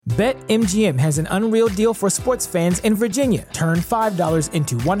BetMGM has an unreal deal for sports fans in Virginia. Turn $5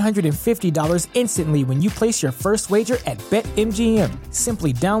 into $150 instantly when you place your first wager at BetMGM.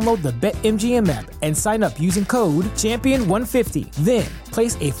 Simply download the BetMGM app and sign up using code Champion150. Then,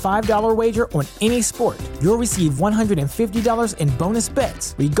 place a $5 wager on any sport. You'll receive $150 in bonus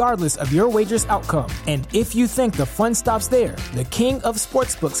bets, regardless of your wager's outcome. And if you think the fun stops there, the King of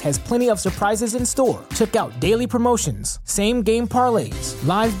Sportsbooks has plenty of surprises in store. Check out daily promotions, same-game parlays,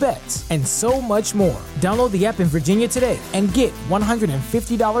 live bets, and so much more. Download the app in Virginia today and get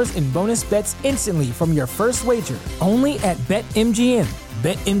 $150 in bonus bets instantly from your first wager. Only at BetMGM.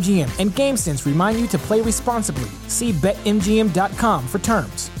 BetMGM and GameSense remind you to play responsibly. See BetMGM.com for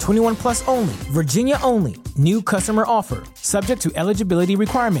terms. 21 plus only. Virginia only. New customer offer. Subject to eligibility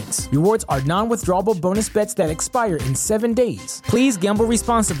requirements. Rewards are non-withdrawable bonus bets that expire in 7 days. Please gamble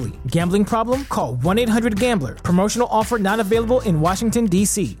responsibly. Gambling problem? Call 1-800-GAMBLER. Promotional offer not available in Washington,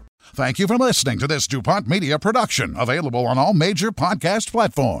 D.C. Thank you for listening to this DuPont Media production, available on all major podcast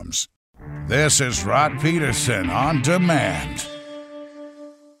platforms. This is Rod Peterson on demand.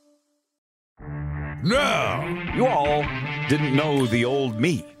 No! You all didn't know the old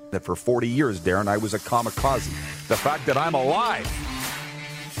me, that for 40 years, Darren, I was a kamikaze. The fact that I'm alive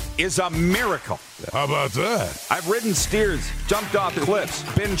is a miracle. How about that? I've ridden steers, jumped off cliffs,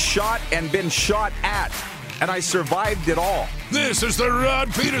 been shot and been shot at, and I survived it all. This is the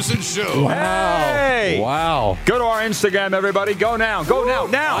Rod Peterson Show. Wow. Hey! Wow. Go to our Instagram, everybody. Go now. Go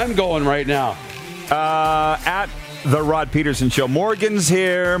now. I'm going right now. At The Rod Peterson Show. Morgan's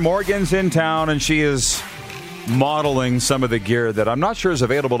here. Morgan's in town, and she is modeling some of the gear that I'm not sure is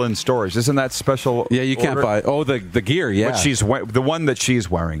available in stores. Isn't that special? Yeah, you can't buy. Oh, the gear, yeah. But the one that she's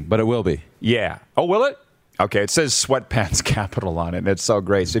wearing. But it will be. Yeah. Oh, will it? Okay, it says Sweatpants Capital on it, and it's so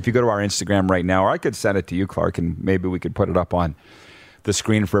great. So if you go to our Instagram right now, or I could send it to you, Clark, and maybe we could put it up on the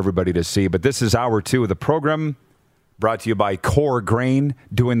screen for everybody to see. But this is hour 2 of the program, brought to you by Core Grain,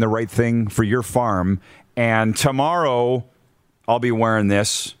 doing the right thing for your farm. And tomorrow, I'll be wearing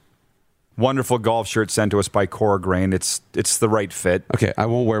this wonderful golf shirt sent to us by Core Grain. It's the right fit. Okay, I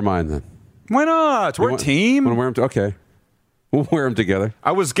won't wear mine then. Why not? We're a team. Want to wear them? Okay, we'll wear them together.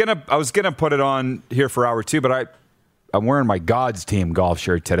 I was gonna put it on here for hour 2, but I'm wearing my God's Team golf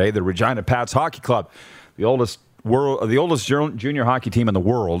shirt today. The Regina Pats Hockey Club, the oldest junior hockey team in the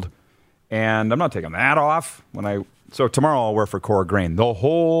world, and I'm not taking that off So tomorrow I'll wear for Core Grain the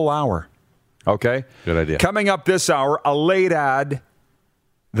whole hour. Okay? Good idea. Coming up this hour, a late ad.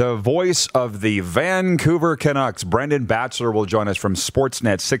 The voice of the Vancouver Canucks, Brendan Batchelor, will join us from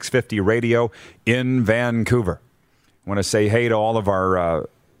Sportsnet 650 Radio in Vancouver. I want to say hey to all of our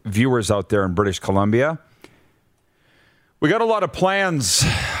viewers out there in British Columbia. We got a lot of plans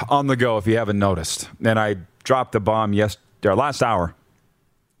on the go, if you haven't noticed. And I dropped the bomb last hour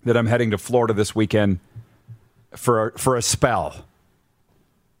that I'm heading to Florida this weekend for a spell.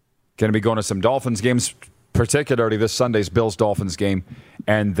 Going to be going to some Dolphins games, particularly this Sunday's Bills-Dolphins game,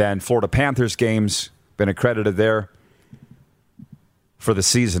 and then Florida Panthers games. Been accredited there for the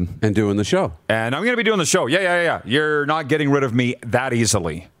season. And doing the show. And I'm going to be doing the show. Yeah. You're not getting rid of me that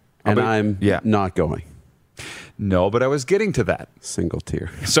easily. I'm not going. No, but I was getting to that. Single tier.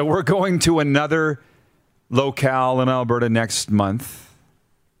 So we're going to another locale in Alberta next month.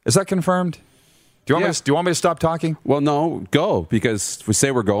 Is that confirmed? Do you want me to stop talking? Well, no, go, because if we say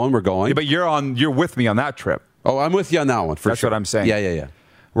we're going, we're going. Yeah, but you're with me on that trip. Oh, I'm with you on that one, for sure. That's what I'm saying. Yeah.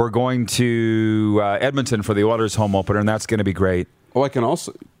 We're going to Edmonton for the Oilers home opener, and that's going to be great. Oh, I can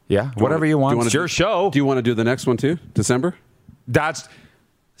also... Yeah, whatever you want. It's your show. Do you want to do the next one, too? December?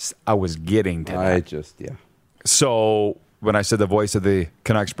 I was getting to that. So when I said the voice of the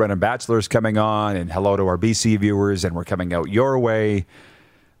Canucks, Brendan Batchelor, is coming on, and hello to our BC viewers, and we're coming out your way...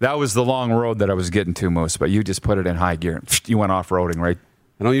 That was the long road that I was getting to, Moose, but you just put it in high gear. You went off-roading, right?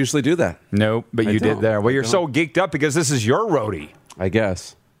 I don't usually do that. No, but you did there. Well, you're so geeked up because this is your roadie. I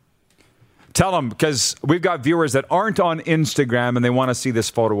guess. Tell them, because we've got viewers that aren't on Instagram, and they want to see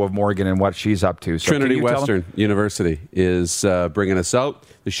this photo of Morgan and what she's up to. So Trinity Western University is bringing us out,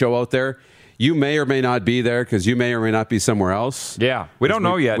 the show out there. You may or may not be there because you may or may not be somewhere else. Yeah, we don't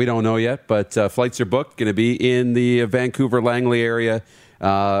know yet. We don't know yet, but flights are booked. Going to be in the Vancouver, Langley area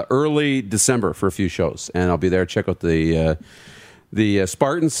early December for a few shows. And I'll be there. Check out the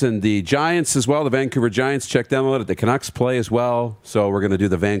Spartans and the Giants as well, the Vancouver Giants. Check them out. The Canucks play as well. So we're going to do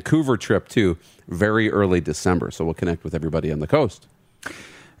the Vancouver trip, too, very early December. So we'll connect with everybody on the coast.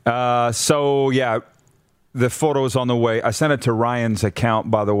 The photo's on the way. I sent it to Ryan's account,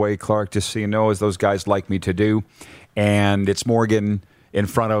 by the way, Clark, just so you know, as those guys like me to do. And it's Morgan in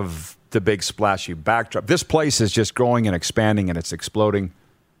front of the big splashy backdrop. This place is just growing and expanding, and it's exploding.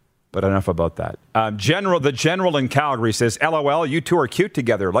 But enough about that. The general in Calgary says, LOL, you two are cute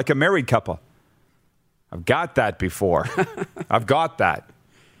together, like a married couple. I've got that before. I've got that.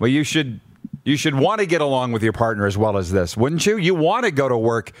 Well, you should want to get along with your partner as well as this, wouldn't you? You want to go to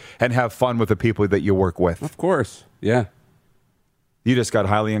work and have fun with the people that you work with. Of course, yeah. You just got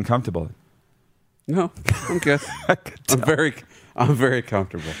highly uncomfortable. No, I'm good. I'm very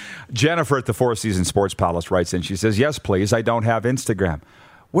comfortable. Jennifer at the Four Seasons Sports Palace writes in. She says, yes, please, I don't have Instagram.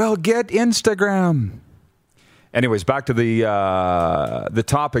 Well, get Instagram. Anyways, back to the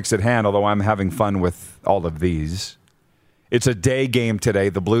topics at hand, although I'm having fun with all of these. It's a day game today,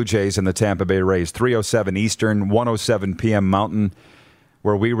 the Blue Jays and the Tampa Bay Rays, 3:07 Eastern, 1:07 p.m. Mountain,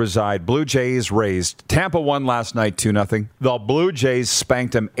 where we reside. Blue Jays raised. Tampa won last night 2-0. The Blue Jays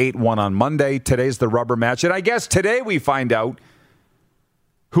spanked them 8-1 on Monday. Today's the rubber match. And I guess today we find out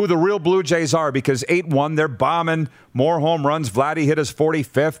who the real Blue Jays are, because 8-1, they're bombing. More home runs. Vladdy hit his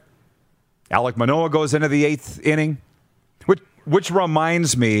 45th. Alek Manoah goes into the 8th inning, which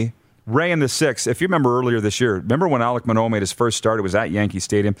reminds me, Ray in the 6th, if you remember earlier this year, remember when Alek Manoah made his first start? It was at Yankee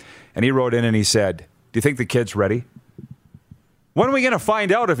Stadium, and he wrote in and he said, do you think the kid's ready? When are we going to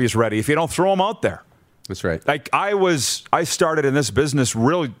find out if he's ready if you don't throw him out there? That's right. Like I started in this business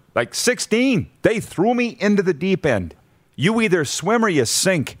really like 16. They threw me into the deep end. You either swim or you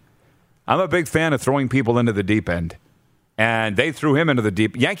sink. I'm a big fan of throwing people into the deep end. And they threw him into the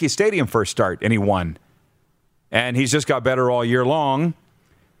deep. Yankee Stadium first start, and he won. And he's just got better all year long.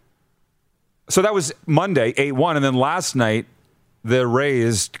 So that was Monday, 8-1. And then last night, the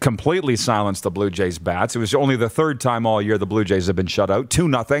Rays completely silenced the Blue Jays bats. It was only the third time all year the Blue Jays have been shut out,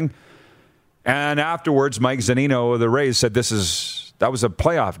 2-0. And afterwards, Mike Zunino of the Rays said that was a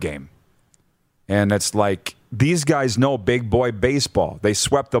playoff game. And it's like, these guys know big boy baseball. They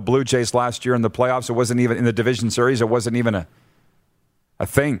swept the Blue Jays last year in the playoffs. It wasn't even in the division series. It wasn't even a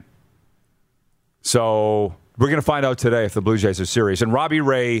thing. So we're going to find out today if the Blue Jays are serious. And Robbie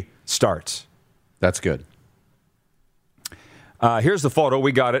Ray starts. That's good. Here's the photo.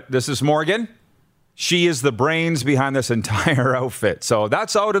 We got it. This is Morgan. She is the brains behind this entire outfit. So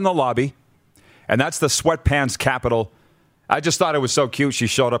that's out in the lobby. And that's the sweatpants capital. I just thought it was so cute. She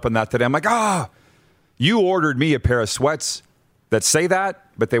showed up in that today. I'm like, you ordered me a pair of sweats that say that,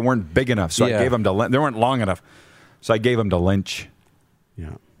 but they weren't big enough. So I gave them to Lynch. They weren't long enough. So I gave them to Lynch.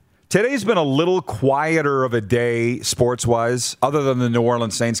 Yeah. Today's been a little quieter of a day sports-wise, other than the New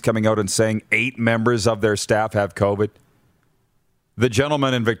Orleans Saints coming out and saying 8 members of their staff have COVID. The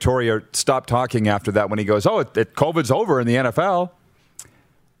gentleman in Victoria stopped talking after that when he goes, COVID's over in the NFL.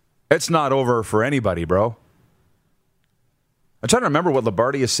 It's not over for anybody, bro. I'm trying to remember what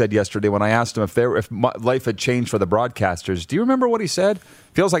Labardia said yesterday when I asked him if life had changed for the broadcasters. Do you remember what he said?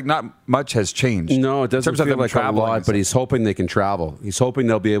 Feels like not much has changed. No, it doesn't feel like a lot, but he's hoping they can travel. He's hoping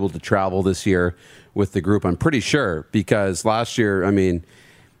they'll be able to travel this year with the group. I'm pretty sure, because last year,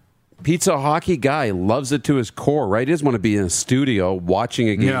 pizza hockey guy loves it to his core, right? He doesn't want to be in a studio watching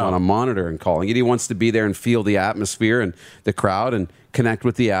a game on a monitor and calling it. He wants to be there and feel the atmosphere and the crowd and connect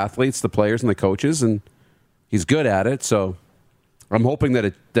with the athletes, the players, and the coaches, and he's good at it, so I'm hoping that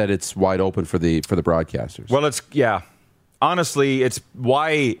it's wide open for the broadcasters. Well, honestly, it's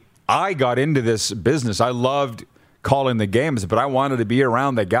why I got into this business. I loved calling the games, but I wanted to be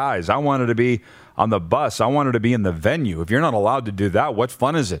around the guys. I wanted to be on the bus. I wanted to be in the venue. If you're not allowed to do that, what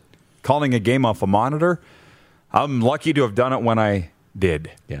fun is it? Calling a game off a monitor? I'm lucky to have done it when I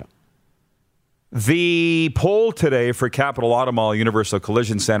did. Yeah. The poll today for Capital Auto Mall Universal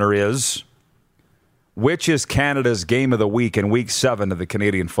Collision Center is, which is Canada's game of the week in Week 7 of the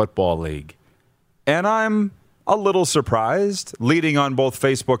Canadian Football League? And I'm a little surprised. Leading on both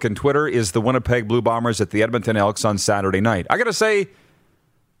Facebook and Twitter is the Winnipeg Blue Bombers at the Edmonton Elks on Saturday night. I got to say,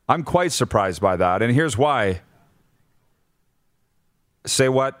 I'm quite surprised by that, and here's why. Say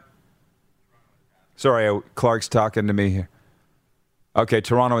what? Sorry, Clark's talking to me here. Okay,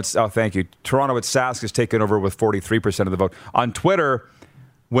 thank you. Toronto at Sask has taken over with 43% of the vote. On Twitter,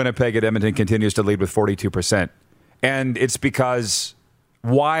 Winnipeg at Edmonton continues to lead with 42%. And it's because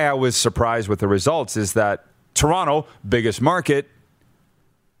why I was surprised with the results is that Toronto, biggest market,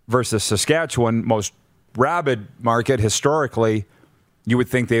 versus Saskatchewan, most rabid market historically, you would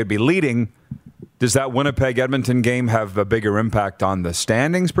think they would be leading. Does that Winnipeg-Edmonton game have a bigger impact on the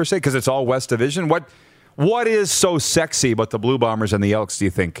standings, per se? Because it's all West Division? What is so sexy about the Blue Bombers and the Elks, do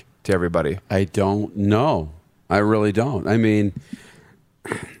you think, to everybody? I don't know. I really don't.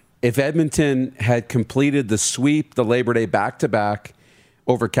 If Edmonton had completed the sweep, the Labor Day back-to-back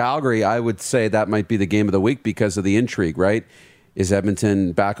over Calgary, I would say that might be the game of the week because of the intrigue, right? Is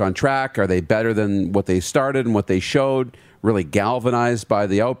Edmonton back on track? Are they better than what they started and what they showed? Really galvanized by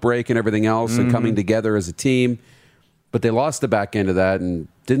the outbreak and everything else and coming together as a team. But they lost the back end of that and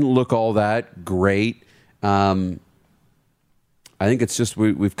didn't look all that great. I think it's just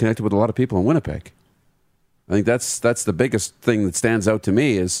we've connected with a lot of people in Winnipeg. I think that's the biggest thing that stands out to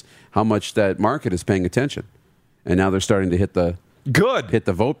me is how much that market is paying attention. And now they're starting to hit the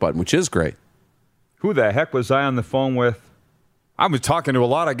vote button, which is great. Who the heck was I on the phone with? I was talking to a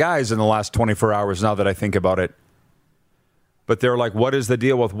lot of guys in the last 24 hours now that I think about it. But they're like, what is the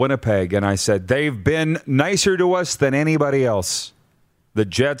deal with Winnipeg? And I said, they've been nicer to us than anybody else. The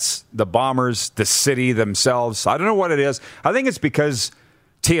Jets, the Bombers, the city themselves. I don't know what it is. I think it's because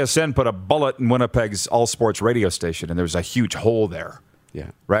TSN put a bullet in Winnipeg's all-sports radio station, and there was a huge hole there.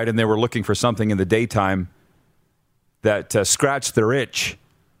 Yeah. Right? And they were looking for something in the daytime that scratched their itch,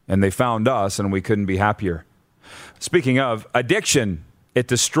 and they found us, and we couldn't be happier. Speaking of addiction, it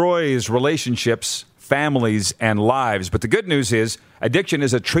destroys relationships, families, and lives. But the good news is addiction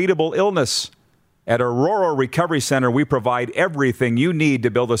is a treatable illness. At Aurora Recovery Center, we provide everything you need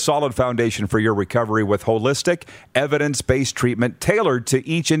to build a solid foundation for your recovery with holistic, evidence-based treatment tailored to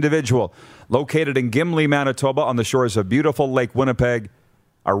each individual. Located in Gimli, Manitoba, on the shores of beautiful Lake Winnipeg,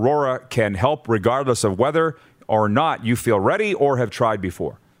 Aurora can help regardless of whether or not you feel ready or have tried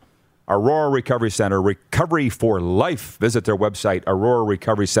before. Aurora Recovery Center, recovery for life. Visit their website,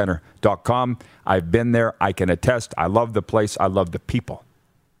 aurorarecoverycenter.com. I've been there. I can attest. I love the place. I love the people.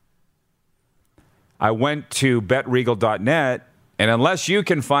 I went to betregal.net, and unless you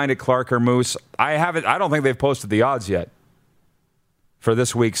can find it, Clark or Moose, I don't think they've posted the odds yet for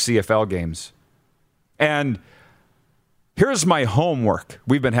this week's CFL games. And here's my homework.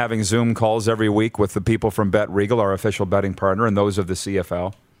 We've been having Zoom calls every week with the people from Bet Regal, our official betting partner, and those of the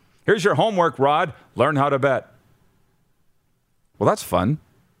CFL. Here's your homework, Rod. Learn how to bet. Well, that's fun.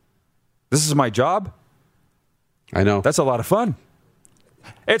 This is my job. I know. That's a lot of fun.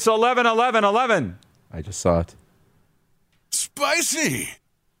 It's 11-11-11. I just saw it. Spicy.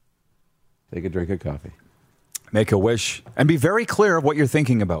 Take a drink of coffee. Make a wish. And be very clear of what you're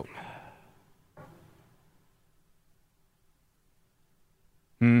thinking about.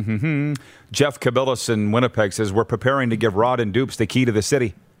 Jeff Kabilis in Winnipeg says, we're preparing to give Rod and Dupes the key to the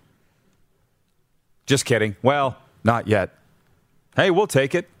city. Just kidding. Well, not yet. Hey, we'll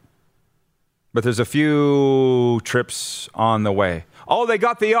take it. But there's a few trips on the way. Oh, they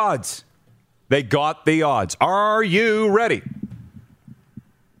got the odds. They got the odds. Are you ready?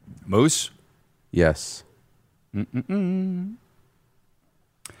 Moose? Yes.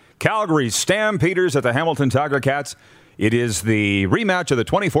 Calgary's Stampeders at the Hamilton Tiger Cats. It is the rematch of the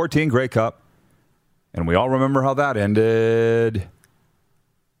 2014 Grey Cup. And we all remember how that ended.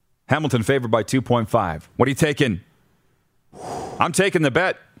 Hamilton favored by 2.5. What are you taking? I'm taking the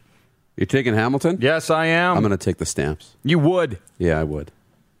bet. You're taking Hamilton? Yes, I am. I'm going to take the Stamps. You would? Yeah, I would.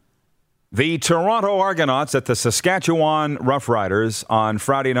 The Toronto Argonauts at the Saskatchewan Roughriders on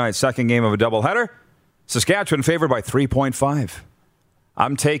Friday night, second game of a doubleheader. Saskatchewan favored by 3.5.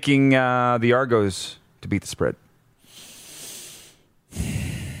 I'm taking the Argos to beat the spread.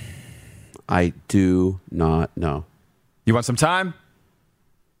 I do not know. You want some time?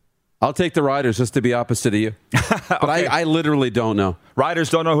 I'll take the Riders just to be opposite of you. But okay. I literally don't know.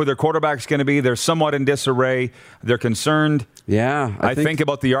 Riders don't know who their quarterback's going to be. They're somewhat in disarray. They're concerned. Yeah. I think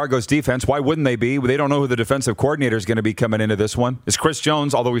about the Argos defense. Why wouldn't they be? They don't know who the defensive coordinator is going to be coming into this one. Is Chris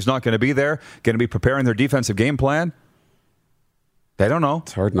Jones, although he's not going to be there, going to be preparing their defensive game plan? They don't know.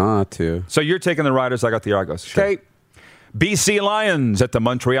 It's hard not to. So you're taking the Riders. I got the Argos. Sure. Okay. BC Lions at the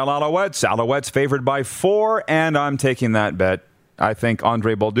Montreal Alouettes. Alouettes favored by 4, and I'm taking that bet. I think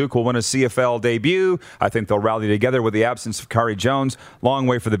Andre Bolduc will win a CFL debut. I think they'll rally together with the absence of Kari Jones. Long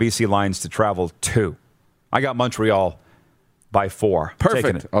way for the BC Lions to travel to. I got Montreal by 4.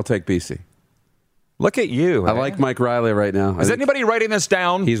 Perfect. I'll take BC. Look at you. I like Mike Riley right now. Is anybody writing this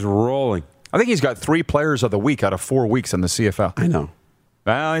down? He's rolling. I think he's got 3 players of the week out of 4 weeks in the CFL. I know.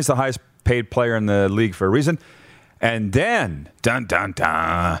 Well, he's the highest paid player in the league for a reason. And then,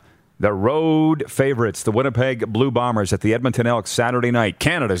 the road favorites, the Winnipeg Blue Bombers at the Edmonton Elks Saturday night.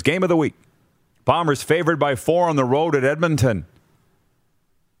 Canada's game of the week. Bombers favored by 4 on the road at Edmonton.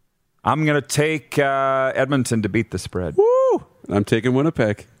 I'm going to take Edmonton to beat the spread. Woo! I'm taking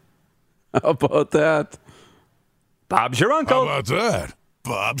Winnipeg. How about that? Bob's your uncle. How about that?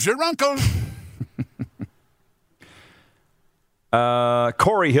 Bob's your uncle.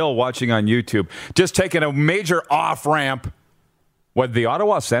 Corey Hill watching on YouTube. Just taking a major off-ramp. Would the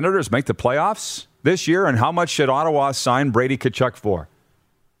Ottawa Senators make the playoffs this year, and how much should Ottawa sign Brady Tkachuk for?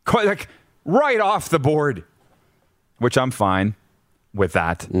 Like, right off the board, which I'm fine. with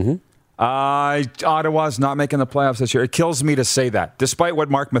that. Ottawa's not making the playoffs this year. It kills me to say that, despite what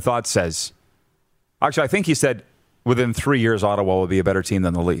Mark Mathot says. Actually, I think he said within 3 years, Ottawa will be a better team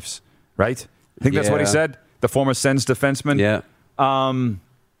than the Leafs, right? I think that's what he said, the former Sens defenseman. Yeah.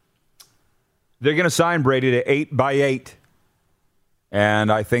 They're going to sign Brady to 8x8,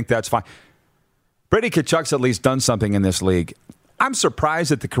 and I think that's fine. Brady Tkachuk's at least done something in this league. I'm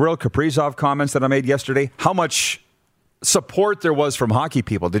surprised at the Kirill Kaprizov comments that I made yesterday, how much support there was from hockey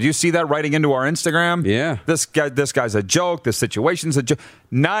people. Did you see that writing into our Instagram? Yeah. This guy's a joke. This situation's a joke.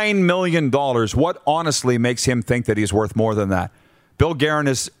 $9 million. What honestly makes him think that he's worth more than that? Bill Guerin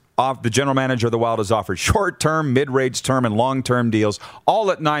is off. The general manager of the Wild has offered short-term, mid-range term, and long-term deals, all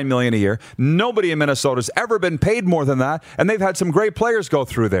at $9 million a year. Nobody in Minnesota's ever been paid more than that, and they've had some great players go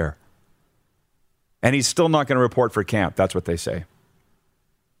through there. And he's still not going to report for camp. That's what they say.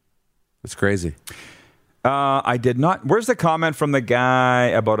 That's crazy. I did not. Where's the comment from the guy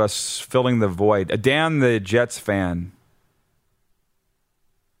about us filling the void? Dan, the Jets fan.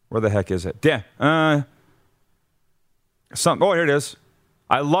 Where the heck is it? Dan. Oh, here it is.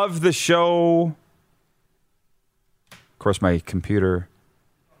 I love the show. Of course, my computer.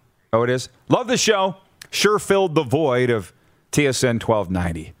 Oh, it is. Love the show. Sure filled the void of TSN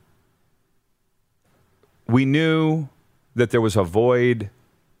 1290. We knew that there was a void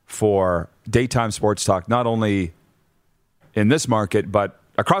for daytime sports talk, not only in this market, but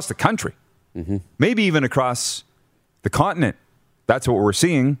across the country. Maybe even across the continent. That's what we're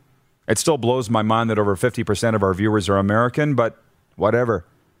seeing. It still blows my mind that over 50% of our viewers are American, but whatever.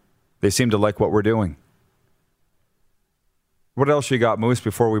 They seem to like what we're doing. What else you got, Moose,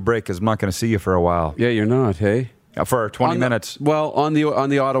 before we break? Because I'm not going to see you for a while. Yeah, you're not, hey? For 20 minutes. On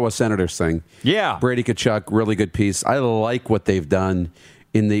the Ottawa Senators thing. Yeah. Brady Tkachuk, really good piece. I like what they've done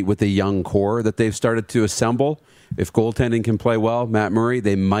with the young core that they've started to assemble. If goaltending can play well, Matt Murray,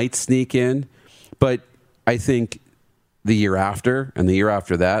 they might sneak in. But I think the year after and the year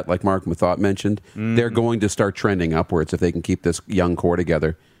after that, like Mark Mathot mentioned, they're going to start trending upwards if they can keep this young core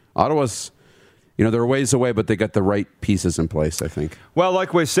together. Ottawa's, they're a ways away, but they got the right pieces in place, I think. Well,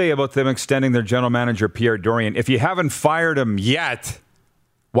 like we say about them extending their general manager, Pierre Dorian, if you haven't fired him yet,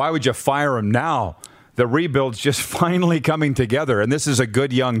 why would you fire him now? The rebuild's just finally coming together, and this is a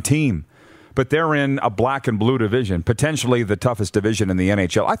good young team. But they're in a black and blue division, potentially the toughest division in the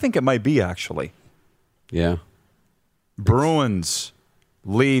NHL. I think it might be, actually. Yeah. Bruins,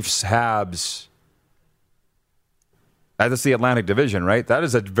 Leafs, Habs. That's the Atlantic Division, right? That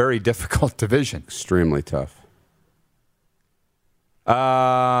is a very difficult division. Extremely tough.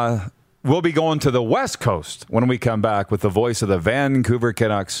 We'll be going to the West Coast when we come back with the voice of the Vancouver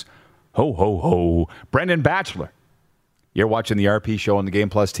Canucks. Ho, ho, ho. Brendan Batchelor. You're watching the RP Show on the Game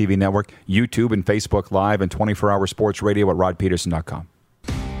Plus TV network, YouTube and Facebook Live, and 24-hour sports radio at rodpeterson.com.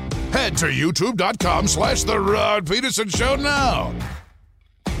 Head to youtube.com/The Rod Peterson Show now.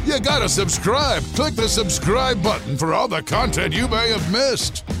 You gotta subscribe. Click the subscribe button for all the content you may have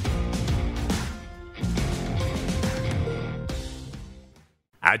missed.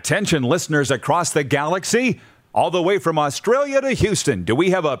 Attention listeners across the galaxy, all the way from Australia to Houston. Do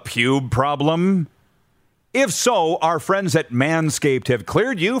we have a pube problem? If so, our friends at Manscaped have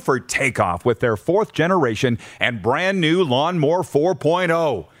cleared you for takeoff with their 4th generation and brand new Lawnmower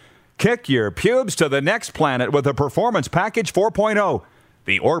 4.0. Kick your pubes to the next planet with a Performance Package 4.0.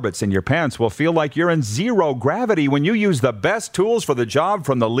 The orbits in your pants will feel like you're in zero gravity when you use the best tools for the job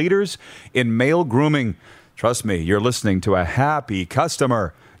from the leaders in male grooming. Trust me, you're listening to a happy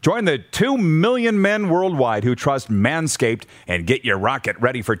customer. Join the 2 million men worldwide who trust Manscaped and get your rocket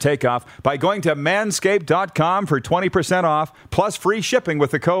ready for takeoff by going to manscaped.com for 20% off plus free shipping with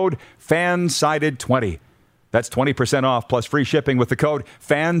the code FANSIDED20. That's 20% off plus free shipping with the code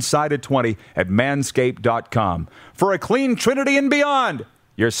FANSIDED20 at manscaped.com. For a clean trinity and beyond,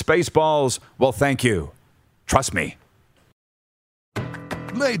 your space balls will thank you. Trust me.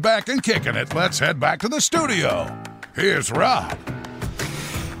 Laid back and kicking it, let's head back to the studio. Here's Rod.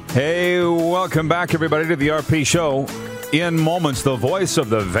 Hey, welcome back, everybody, to the RP Show. In moments, the voice of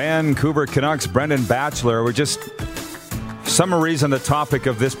the Vancouver Canucks, Brendan Batchelor. We're just, for some reason, the topic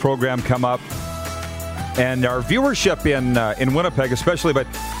of this program come up. And our viewership in Winnipeg especially, but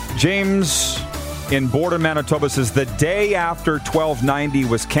James in Borden, Manitoba says the day after 1290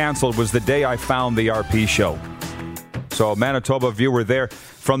 was canceled was the day I found the RP Show. So Manitoba viewer there.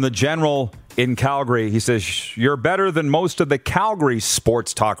 From the General in Calgary, he says, you're better than most of the Calgary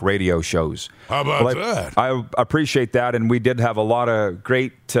sports talk radio shows. How about that? I appreciate that, and we did have a lot of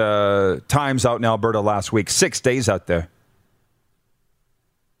great times out in Alberta last week. 6 days out there.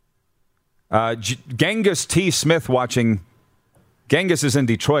 Genghis T. Smith watching Genghis is in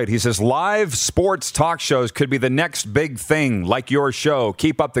Detroit. He says, live sports talk shows could be the next big thing, like your show.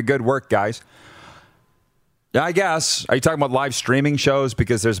 Keep up the good work, guys. Yeah, I guess. Are you talking about live streaming shows?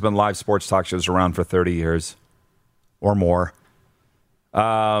 Because there's been live sports talk shows around for 30 years or more.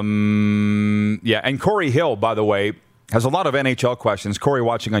 Yeah, and Corey Hill, by the way, has a lot of NHL questions. Corey,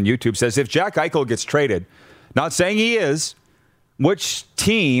 watching on YouTube, says, if Jack Eichel gets traded, not saying he is, which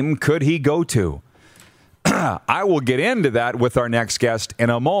team could he go to? I will get into that with our next guest in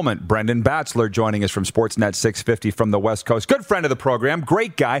a moment. Brendan Batchelor joining us from Sportsnet 650 from the West Coast. Good friend of the program.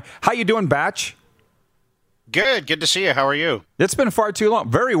 Great guy. How you doing, Batch? Good to see you. How are you? It's been far too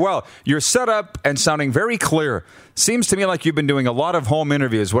long. Very well. You're set up and sounding very clear. Seems to me like you've been doing a lot of home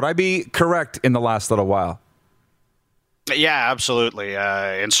interviews. Would I be correct in the last little while? Yeah, absolutely.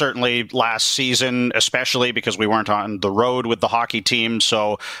 And certainly last season, especially because we weren't on the road with the hockey team.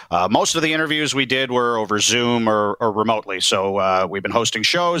 So most of the interviews we did were over Zoom or remotely. So we've been hosting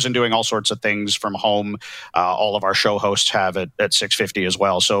shows and doing all sorts of things from home. All of our show hosts have it at 650 as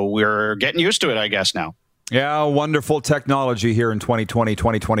well. So we're getting used to it, I guess, now. Yeah, wonderful technology here in 2020,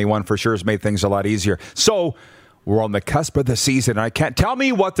 2021 for sure has made things a lot easier. So we're on the cusp of the season. I can't tell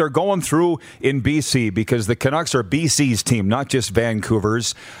me what they're going through in BC because the Canucks are BC's team, not just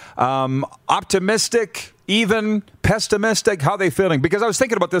Vancouver's. Optimistic, even pessimistic, how they feeling? Because I was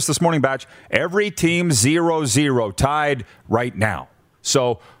thinking about this morning, Batch. Every team 0-0 tied right now.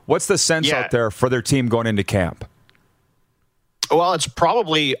 So what's the sense out there for their team going into camp? Well, it's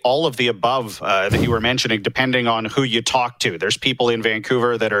probably all of the above that you were mentioning, depending on who you talk to. There's people in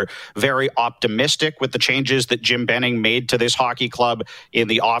Vancouver that are very optimistic with the changes that Jim Benning made to this hockey club in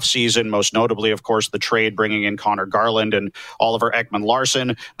the offseason, most notably, of course, the trade bringing in Connor Garland and Oliver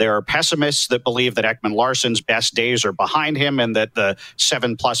Ekman-Larsson. There are pessimists that believe that Ekman-Larsson's best days are behind him and that the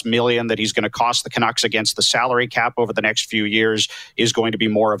 $7+ million that he's going to cost the Canucks against the salary cap over the next few years is going to be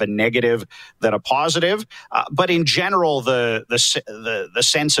more of a negative than a positive. But in general, the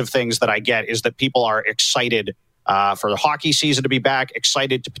sense of things that I get is that people are excited for the hockey season to be back,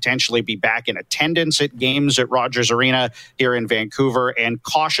 excited to potentially be back in attendance at games at Rogers Arena here in Vancouver, and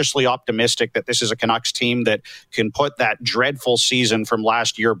cautiously optimistic that this is a Canucks team that can put that dreadful season from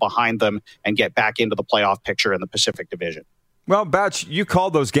last year behind them and get back into the playoff picture in the Pacific Division. Well, Batch, you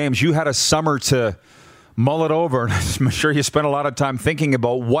called those games. You had a summer to mull it over, and I'm sure you spent a lot of time thinking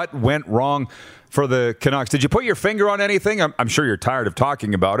about what went wrong for the Canucks. Did you put your finger on anything? I'm sure you're tired of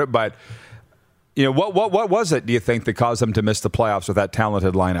talking about it, but you know what was it, do you think, that caused them to miss the playoffs with that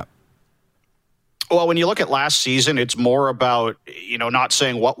talented lineup? Well, when you look at last season, it's more about, not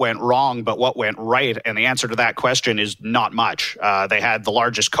saying what went wrong, but what went right. And the answer to that question is not much. They had the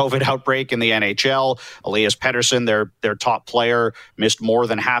largest COVID outbreak in the NHL. Elias Pettersson, their top player, missed more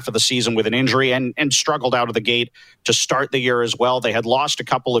than half of the season with an injury and struggled out of the gate to start the year as well. They had lost a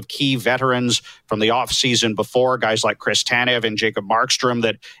couple of key veterans from the offseason before, guys like Chris Tanev and Jacob Markstrom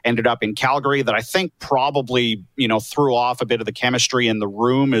that ended up in Calgary that I think probably, threw off a bit of the chemistry in the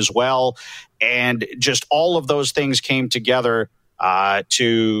room as well. And just all of those things came together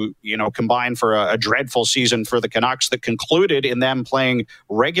to combine for a dreadful season for the Canucks that concluded in them playing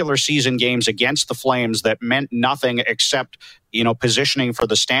regular season games against the Flames that meant nothing except positioning for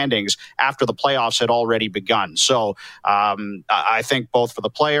the standings after the playoffs had already begun. So I think both for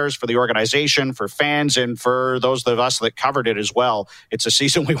the players, for the organization, for fans, and for those of us that covered it as well, it's a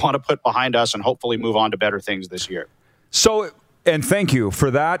season we want to put behind us and hopefully move on to better things this year. So. And thank you for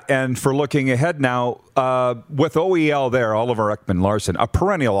that and for looking ahead now. With OEL there, Oliver Ekman-Larsson, a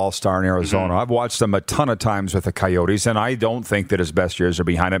perennial all-star in Arizona. I've watched him a ton of times with the Coyotes, and I don't think that his best years are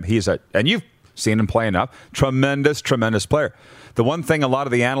behind him. And you've seen him play enough, tremendous player. The one thing a lot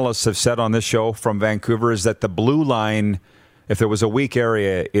of the analysts have said on this show from Vancouver is that the blue line, if there was a weak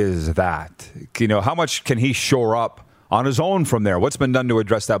area, is that. How much can he shore up on his own from there? What's been done to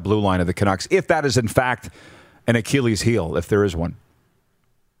address that blue line of the Canucks, if that is in fact an Achilles heel, if there is one?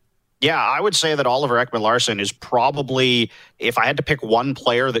 Yeah, I would say that Oliver Ekman-Larsson is probably, if I had to pick one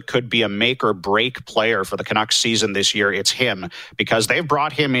player that could be a make or break player for the Canucks season this year, it's him, because they've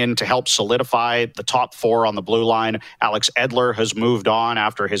brought him in to help solidify the top four on the blue line. Alex Edler has moved on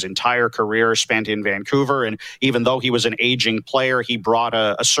after his entire career spent in Vancouver. And even though he was an aging player, he brought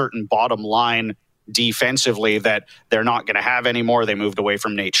a certain bottom line defensively that they're not going to have anymore. They moved away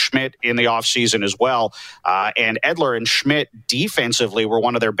from Nate Schmidt in the offseason as well. And Edler and Schmidt defensively were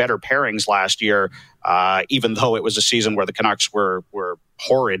one of their better pairings last year, even though it was a season where the Canucks were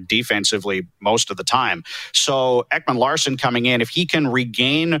horrid defensively most of the time. So Ekman-Larsson coming in, if he can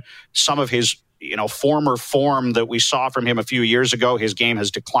regain some of his former form that we saw from him a few years ago. His game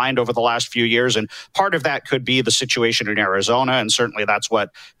has declined over the last few years, and part of that could be the situation in Arizona, and certainly that's what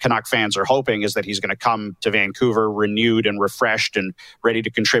Canuck fans are hoping, is that he's going to come to Vancouver renewed and refreshed and ready to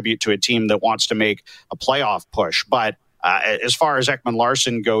contribute to a team that wants to make a playoff push. But as far as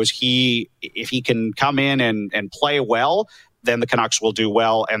Ekman-Larsson goes, if he can come in and play well, then the Canucks will do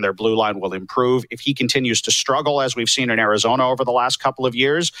well and their blue line will improve. If he continues to struggle, as we've seen in Arizona over the last couple of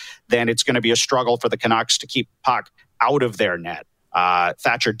years, then it's going to be a struggle for the Canucks to keep puck out of their net.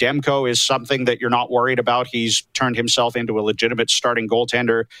 Thatcher Demko is something that you're not worried about. He's turned himself into a legitimate starting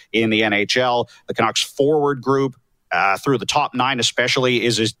goaltender in the NHL. The Canucks forward group, through the top 9 especially,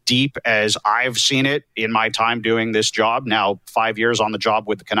 is as deep as I've seen it in my time doing this job, now 5 years on the job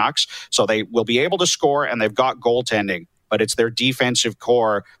with the Canucks. So they will be able to score, and they've got goaltending. But it's their defensive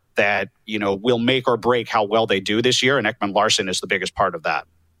core that, will make or break how well they do this year, and Ekman-Larsson is the biggest part of that.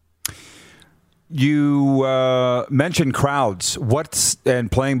 You mentioned crowds. And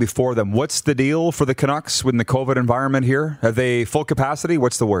playing before them. What's the deal for the Canucks in the COVID environment here? Are they full capacity?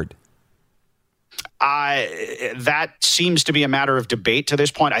 What's the word? That seems to be a matter of debate to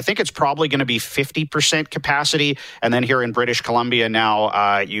this point. I think it's probably going to be 50% capacity. And then here in British Columbia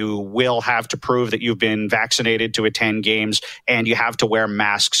now, you will have to prove that you've been vaccinated to attend games, and you have to wear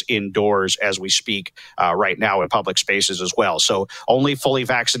masks indoors as we speak right now in public spaces as well. So only fully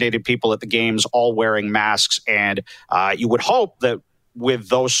vaccinated people at the games, all wearing masks. And you would hope that with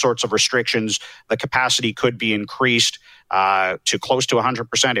those sorts of restrictions, the capacity could be increased to close to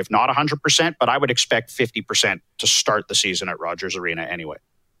 100%, if not 100%, but I would expect 50% to start the season at Rogers Arena anyway.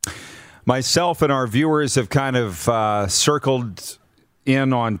 Myself and our viewers have kind of circled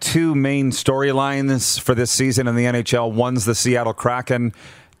in on 2 main storylines for this season in the NHL. One's the Seattle Kraken.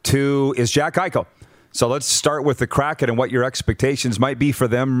 2 is Jack Eichel. So let's start with the Kraken and what your expectations might be for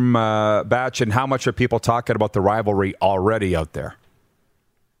them, Batch, and how much are people talking about the rivalry already out there?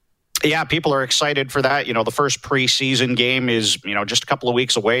 Yeah, people are excited for that. The first preseason game is, just a couple of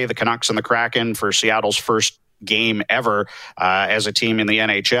weeks away. The Canucks and the Kraken for Seattle's first game ever as a team in the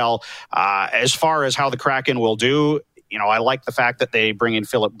NHL. As far as how the Kraken will do, I like the fact that they bring in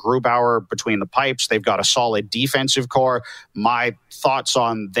Philip Grubauer between the pipes. They've got a solid defensive core. My thoughts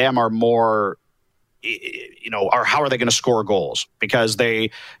on them are more, are how are they going to score goals? Because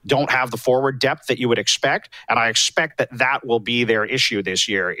they don't have the forward depth that you would expect. And I expect that will be their issue this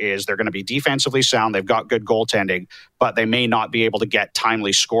year, is they're going to be defensively sound. They've got good goaltending, but they may not be able to get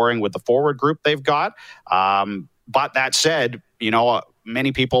timely scoring with the forward group they've got. But that said,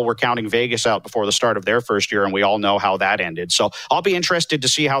 many people were counting Vegas out before the start of their first year, and we all know how that ended. So I'll be interested to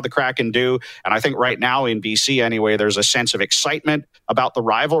see how the Kraken do. And I think right now in BC anyway, there's a sense of excitement about the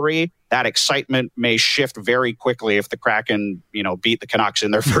rivalry. That excitement may shift very quickly if the Kraken, beat the Canucks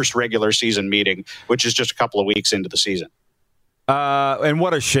in their first regular season meeting, which is just a couple of weeks into the season. And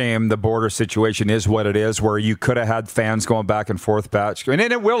what a shame the border situation is what it is, where you could have had fans going back and forth, Batch. And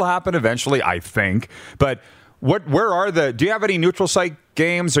it will happen eventually, I think. But do you have any neutral site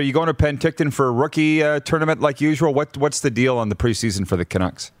games? Are you going to Penticton for a rookie tournament like usual? What's the deal on the preseason for the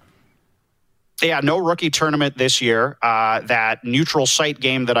Canucks? Yeah, no rookie tournament this year. That neutral site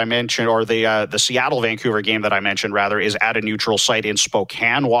game that I mentioned, or the Seattle-Vancouver game that I mentioned, rather, is at a neutral site in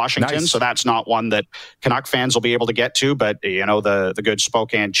Spokane, Washington. Nice. So that's not one that Canuck fans will be able to get to. But, the good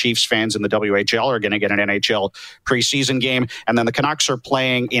Spokane Chiefs fans in the WHL are going to get an NHL preseason game. And then the Canucks are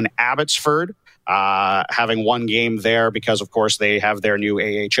playing in Abbotsford, having one game there because, of course, they have their new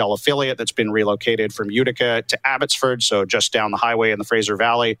AHL affiliate that's been relocated from Utica to Abbotsford, so just down the highway in the Fraser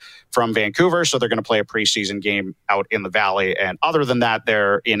Valley from Vancouver. So they're going to play a preseason game out in the Valley. And other than that,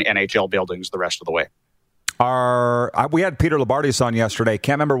 they're in NHL buildings the rest of the way. We had Peter Labardius on yesterday.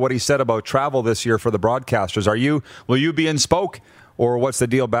 Can't remember what he said about travel this year for the broadcasters. Will you be in Spoke, or what's the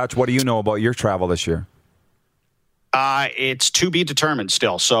deal, Batch? What do you know about your travel this year? It's to be determined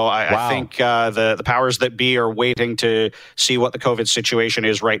still. So I think the powers that be are waiting to see what the COVID situation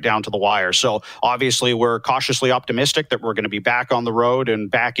is right down to the wire. So obviously we're cautiously optimistic that we're going to be back on the road and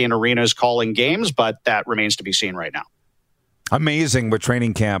back in arenas calling games, but that remains to be seen right now. Amazing with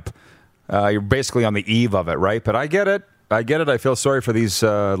training camp. You're basically on the eve of it, right? But I get it. I feel sorry for these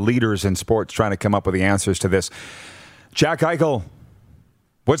leaders in sports trying to come up with the answers to this. Jack Eichel.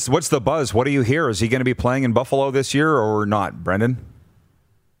 What's the buzz? What do you hear? Is he going to be playing in Buffalo this year or not, Brendan?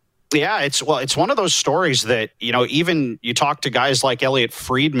 Yeah, it's one of those stories that, even you talk to guys like Elliot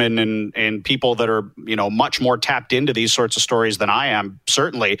Friedman and people that are, much more tapped into these sorts of stories than I am,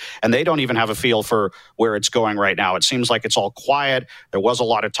 certainly, and they don't even have a feel for where it's going right now. It seems like it's all quiet. There was a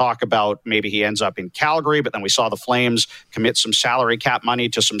lot of talk about maybe he ends up in Calgary, but then we saw the Flames commit some salary cap money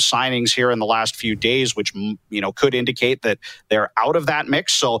to some signings here in the last few days, which, could indicate that they're out of that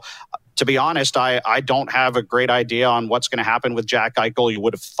mix. So, to be honest, I don't have a great idea on what's going to happen with Jack Eichel. You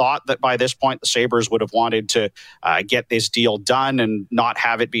would have thought that by this point, the Sabres would have wanted to get this deal done and not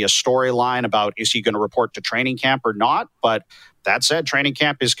have it be a storyline about is he going to report to training camp or not. But that said, training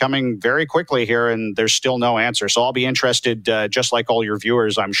camp is coming very quickly here, and there's still no answer. So I'll be interested, just like all your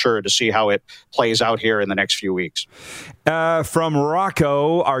viewers, I'm sure, to see how it plays out here in the next few weeks. From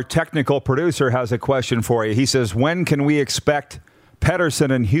Rocco, our technical producer, has a question for you. He says, when can we expect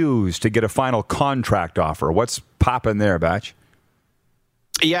Pettersson and Hughes to get a final contract offer? What's popping there, Batch?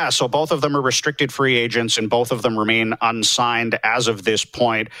 Yeah, so both of them are restricted free agents, and both of them remain unsigned as of this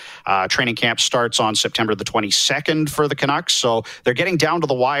point. Training camp starts on September the 22nd for the Canucks, so they're getting down to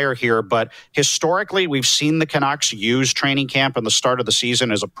the wire here. But historically, we've seen the Canucks use training camp and the start of the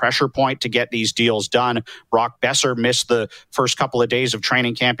season as a pressure point to get these deals done. Brock Besser missed the first couple of days of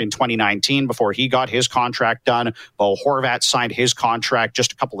training camp in 2019 before he got his contract done. Bo Horvat signed his contract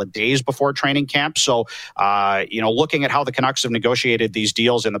just a couple of days before training camp. So, looking at how the Canucks have negotiated these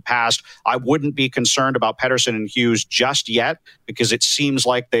deals in the past, I wouldn't be concerned about Pettersson and Hughes just yet, because it seems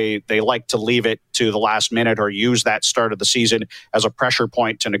like they like to leave it to the last minute or use that start of the season as a pressure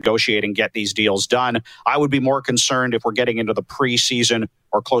point to negotiate and get these deals done. I would be more concerned if we're getting into the preseason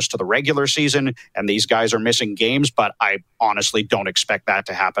or close to the regular season and these guys are missing games, but I honestly don't expect that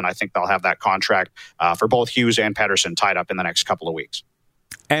to happen. I think they'll have that contract for both Hughes and Pettersson tied up in the next couple of weeks.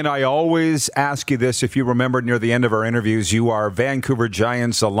 And I always ask you this, if you remember near the end of our interviews, you are Vancouver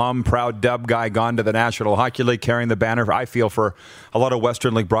Giants alum, proud Dub guy, gone to the National Hockey League, carrying the banner, I feel, for a lot of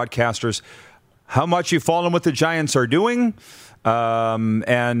Western League broadcasters. How much you've fallen what the Giants are doing,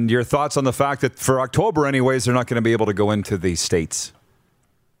 and your thoughts on the fact that for October anyways, they're not going to be able to go into the States.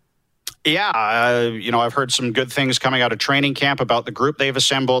 Yeah, I've heard some good things coming out of training camp about the group they've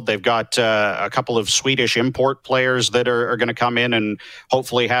assembled. They've got a couple of Swedish import players that are going to come in and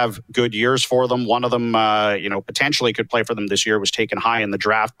hopefully have good years for them. One of them, potentially could play for them this year, was taken high in the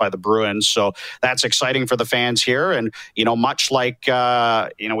draft by the Bruins. So that's exciting for the fans here. And, much like,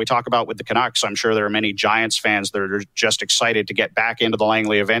 we talk about with the Canucks, I'm sure there are many Giants fans that are just excited to get back into the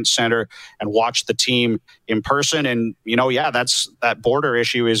Langley Event Center and watch the team in person. And, that border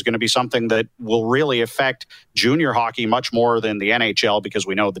issue is going to be something that will really affect junior hockey much more than the NHL, because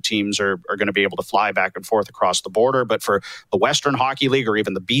we know the teams are going to be able to fly back and forth across the border. But for the Western Hockey League or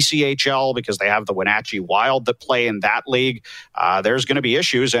even the BCHL, because they have the Wenatchee Wild that play in that league, there's going to be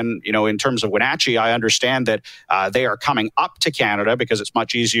issues. And, in terms of Wenatchee, I understand that they are coming up to Canada because it's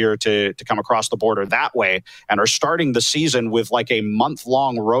much easier to come across the border that way, and are starting the season with like a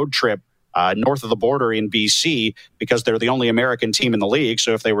month-long road trip north of the border in BC, because they're the only American team in the league.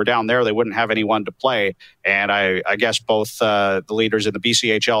 So if they were down there, they wouldn't have anyone to play. And I guess both the leaders in the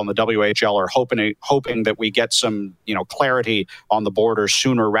BCHL and the WHL are hoping that we get some, clarity on the border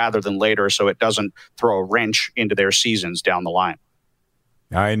sooner rather than later, so it doesn't throw a wrench into their seasons down the line.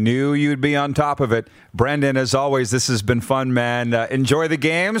 I knew you'd be on top of it. Brendan, as always, this has been fun, man. Enjoy the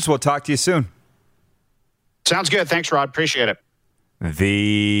games. We'll talk to you soon. Sounds good. Thanks, Rod. Appreciate it.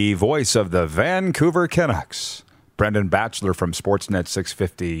 The voice of the Vancouver Canucks, Brendan Batchelor from Sportsnet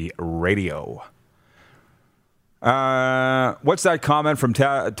 650 Radio. What's that comment from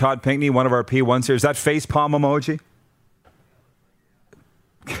Todd Pinckney, one of our P1s here? Is that face palm emoji?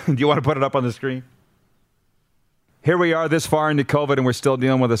 Do you want to put it up on the screen? Here we are this far into COVID and we're still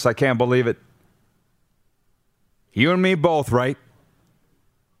dealing with this. I can't believe it. You and me both, right?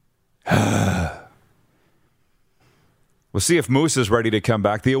 We'll see if Moose is ready to come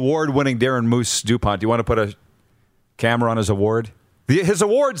back. The award-winning Darren Moose DuPont. Do you want to put a camera on his award? His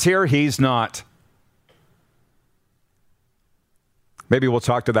award's here. He's not. Maybe we'll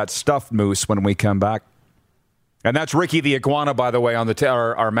talk to that stuffed moose when we come back. And that's Ricky the Iguana, by the way, on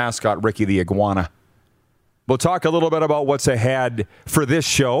our mascot, Ricky the Iguana. We'll talk a little bit about what's ahead for this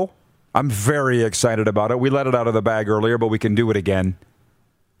show. I'm very excited about it. We let it out of the bag earlier, but we can do it again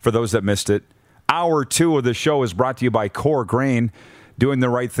for those that missed it. Hour 2 of the show is brought to you by Core Grain, doing the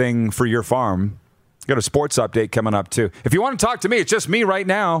right thing for your farm. Got a sports update coming up, too. If you want to talk to me, it's just me right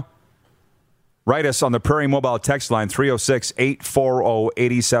now. Write us on the Prairie Mobile text line,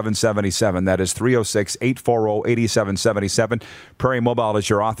 306-840-8777. That is 306-840-8777. Prairie Mobile is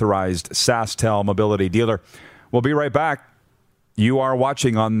your authorized SaskTel mobility dealer. We'll be right back. You are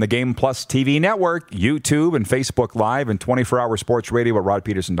watching on the Game Plus TV network, YouTube, and Facebook Live, and 24-hour sports radio at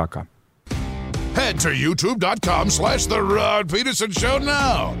rodpeterson.com. Head to youtube.com/The Rod Peterson Show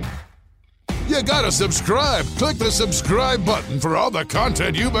now. You gotta subscribe. Click the subscribe button for all the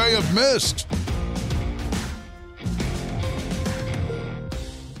content you may have missed.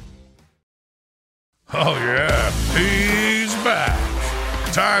 Oh, yeah, he's back.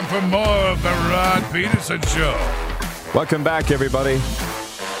 Time for more of The Rod Peterson Show. Welcome back, everybody.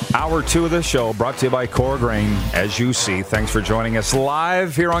 Hour 2 of the show brought to you by Core Grain. As you see, thanks for joining us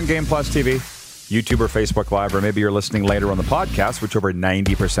live here on Game Plus TV, YouTube or Facebook Live, or maybe you're listening later on the podcast, which over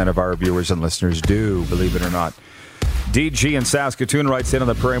 90% of our viewers and listeners do, believe it or not. DG in Saskatoon writes in on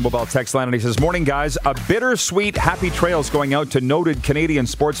the Prairie Mobile text line, and he says, "Morning, guys. A bittersweet happy trails going out to noted Canadian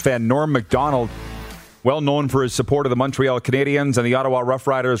sports fan Norm MacDonald, well known for his support of the Montreal Canadiens and the Ottawa Rough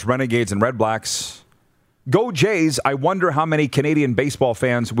Riders, Renegades, and Red Blacks. Go Jays. I wonder how many Canadian baseball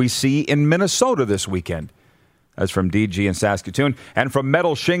fans we see in Minnesota this weekend." That's from DG in Saskatoon. And from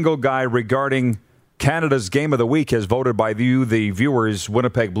Metal Shingle Guy regarding Canada's Game of the Week, as voted by you, the viewers,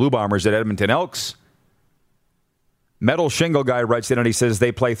 Winnipeg Blue Bombers at Edmonton Elks. Metal Shingle Guy writes in and he says,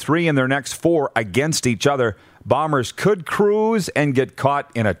 "They play 3 in their next 4 against each other. Bombers could cruise and get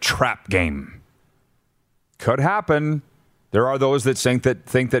caught in a trap game." Could happen. There are those that think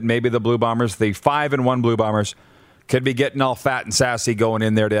that maybe the Blue Bombers, the 5-1 Blue Bombers, could be getting all fat and sassy going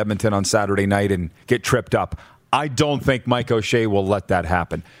in there to Edmonton on Saturday night and get tripped up. I don't think Mike O'Shea will let that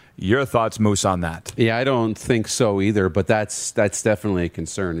happen. Your thoughts, Moose, on that? Yeah, I don't think so either, but that's definitely a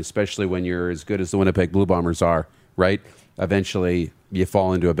concern, especially when you're as good as the Winnipeg Blue Bombers are, right? Eventually, you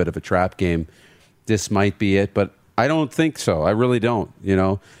fall into a bit of a trap game. This might be it, but I don't think so. I really don't. You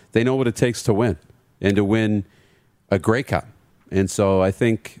know, they know what it takes to win, and to win a Grey Cup. And so I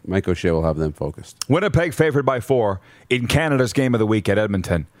think Mike O'Shea will have them focused. Winnipeg favored by 4 in Canada's Game of the Week at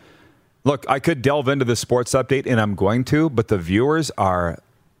Edmonton. Look, I could delve into the sports update, and I'm going to, but the viewers are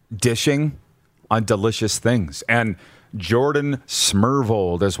dishing on delicious things. And Jordan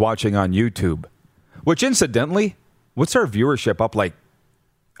Smervold is watching on YouTube, which incidentally, what's our viewership up like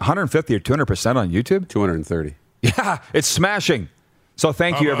 150 or 200% on YouTube? 230. Yeah, it's smashing. So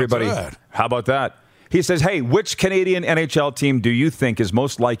thank you, everybody. How about that? He says, "Hey, which Canadian NHL team do you think is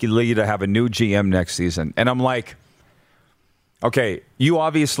most likely to have a new GM next season?" And I'm like, okay, you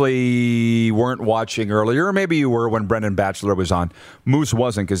obviously weren't watching earlier, or maybe you were when Brendan Batchelor was on. Moose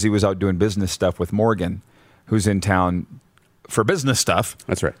wasn't because he was out doing business stuff with Morgan, who's in town for business stuff.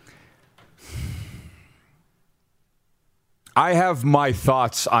 That's right. I have my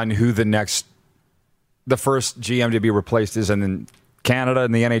thoughts on who the first GM to be replaced is in Canada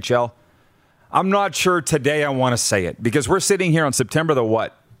and the NHL. I'm not sure today I want to say it because we're sitting here on September the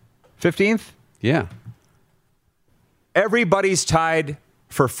what? 15th? Yeah. Everybody's tied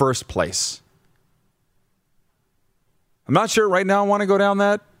for first place. I'm not sure right now I want to go down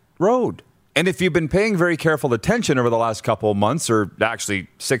that road. And if you've been paying very careful attention over the last couple of months, or actually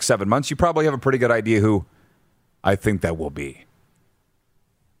 6-7 months, you probably have a pretty good idea who I think that will be.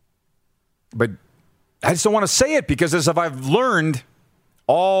 But I just don't want to say it because as if I've learned,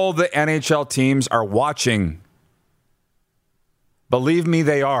 all the NHL teams are watching. Believe me,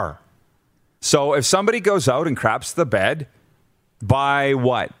 they are. So if somebody goes out and craps the bed by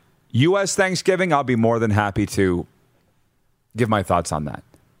what? U.S. Thanksgiving, I'll be more than happy to give my thoughts on that.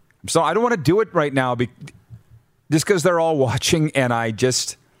 So I don't want to do it right now just because they're all watching and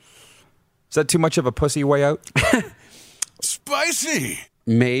is that too much of a pussy way out? Spicy.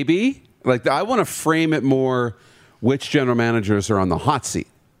 Maybe. Like, I want to frame it more which general managers are on the hot seat.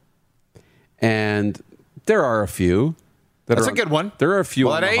 And there are a few. That's a good one. There are a few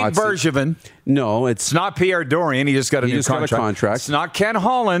on the hot seat. Well, it ain't Bergevin. No, it's not Pierre Dorian. He just got a new contract. It's not Ken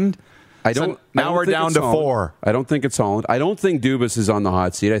Holland. Now we're down to 4. I don't think it's Holland. I don't think Dubas is on the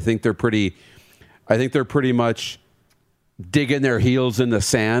hot seat. I think they're pretty much digging their heels in the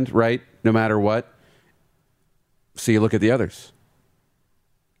sand, right? No matter what. So you look at the others.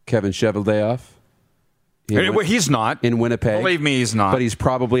 Kevin Cheveldayoff. He's not. In Winnipeg. Believe me, he's not. But he's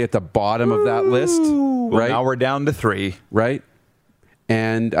probably at the bottom of that list. Right? Now we're down to 3. Right?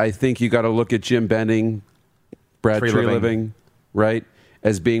 And I think you got to look at Jim Benning, Brad Treliving, right?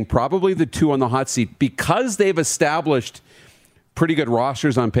 As being probably the 2 on the hot seat because they've established pretty good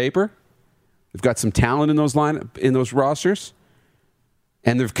rosters on paper. They've got some talent in those rosters.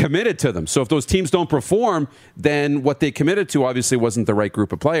 And they've committed to them. So if those teams don't perform, then what they committed to obviously wasn't the right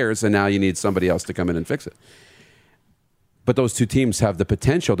group of players, and now you need somebody else to come in and fix it. But those 2 teams have the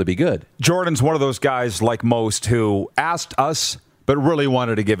potential to be good. Jordan's one of those guys, like most, who asked us, but really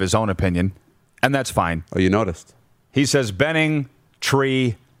wanted to give his own opinion, and that's fine. Oh, you noticed? He says Benning,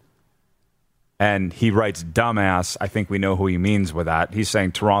 Tree, and he writes dumbass. I think we know who he means with that. He's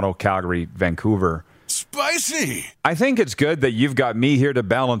saying Toronto, Calgary, Vancouver. Spicy. I think it's good that you've got me here to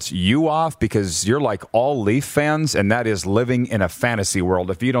balance you off because you're like all Leaf fans, and that is living in a fantasy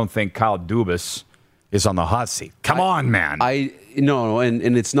world if you don't think Kyle Dubas is on the hot seat. Come on, man. No,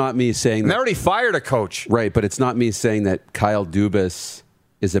 and it's not me saying that. They already fired a coach. Right, but it's not me saying that Kyle Dubas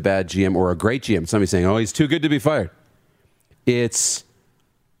is a bad GM or a great GM. It's not me saying, oh, he's too good to be fired.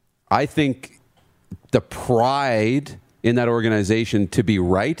 I think the pride in that organization to be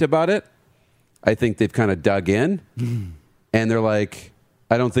right about it, I think they've kind of dug in, and they're like,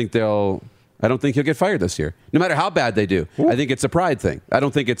 I don't think he'll get fired this year, no matter how bad they do. Ooh. I think it's a pride thing. I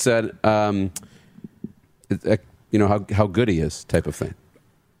don't think it's how good he is type of thing.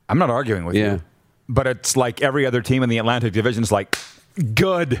 I'm not arguing with you, but it's like every other team in the Atlantic Division is like,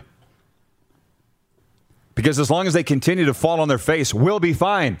 good. Because as long as they continue to fall on their face, we'll be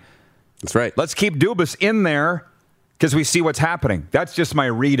fine. That's right. Let's keep Dubas in there because we see what's happening. That's just my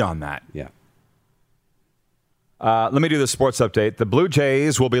read on that. Yeah. Let me do the sports update. The Blue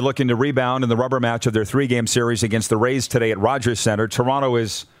Jays will be looking to rebound in the rubber match of their 3-game series against the Rays today at Rogers Center. Toronto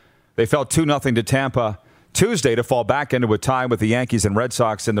they fell 2-0 to Tampa Tuesday to fall back into a tie with the Yankees and Red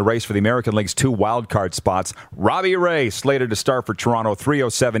Sox in the race for the American League's 2 wildcard spots. Robbie Ray slated to start for Toronto,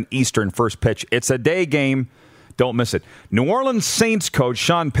 3:07 Eastern first pitch. It's a day game. Don't miss it. New Orleans Saints coach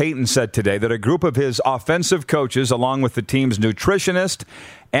Sean Payton said today that a group of his offensive coaches, along with the team's nutritionist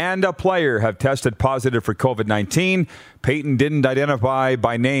and a player, have tested positive for COVID-19. Payton didn't identify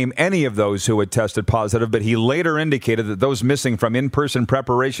by name any of those who had tested positive, but he later indicated that those missing from in-person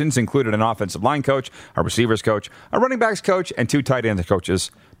preparations included an offensive line coach, a receivers coach, a running backs coach, and 2 tight end coaches.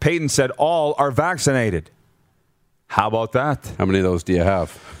 Payton said all are vaccinated. How about that? How many of those do you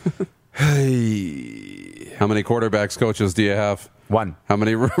have? Hey. How many quarterbacks coaches do you have? 1. How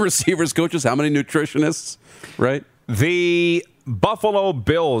many receivers coaches? How many nutritionists? Right? The Buffalo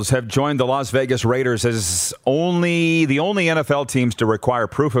Bills have joined the Las Vegas Raiders as the only NFL teams to require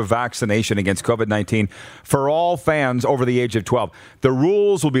proof of vaccination against COVID-19 for all fans over the age of 12. The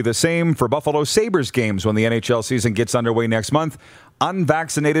rules will be the same for Buffalo Sabres games when the NHL season gets underway next month.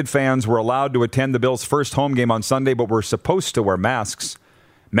 Unvaccinated fans were allowed to attend the Bills' first home game on Sunday, but were supposed to wear masks.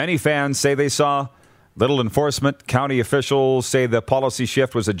 Many fans say they saw little enforcement. County officials say the policy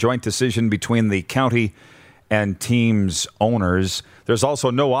shift was a joint decision between the county and team's owners. There's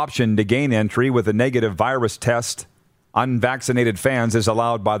also no option to gain entry with a negative virus test. Unvaccinated fans is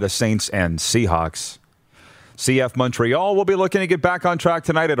allowed by the Saints and Seahawks. CF Montreal will be looking to get back on track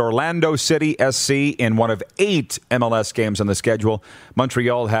tonight at Orlando City SC in one of 8 MLS games on the schedule.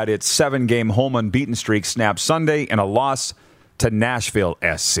 Montreal had its 7-game home unbeaten streak snapped Sunday in a loss to Nashville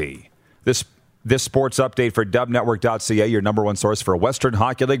SC. This sports update for dubnetwork.ca, your number one source for Western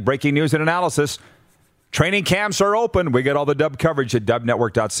Hockey League breaking news and analysis. Training camps are open. We get all the dub coverage at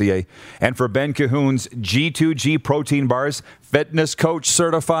dubnetwork.ca. And for Ben Cahoon's G2G protein bars, fitness coach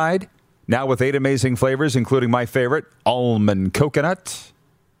certified, now with 8 amazing flavors, including my favorite, almond coconut.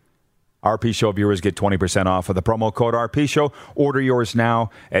 RP Show viewers get 20% off with the promo code RP Show. Order yours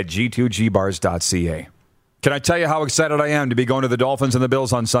now at g2gbars.ca. Can I tell you how excited I am to be going to the Dolphins and the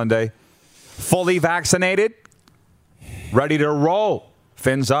Bills on Sunday? Fully vaccinated, ready to roll.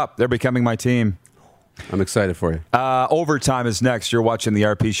 Fins up. They're becoming my team. I'm excited for you. Overtime is next. You're watching the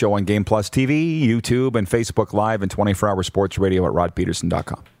RP Show on Game Plus TV, YouTube, and Facebook Live, and 24-hour sports radio at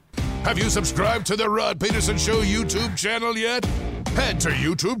rodpeterson.com. Have you subscribed to the Rod Peterson Show YouTube channel yet? Head to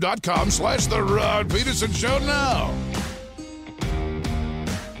youtube.com/The Rod Peterson Show now.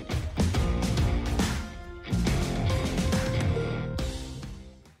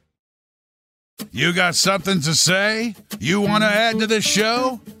 You got something to say? You want to add to the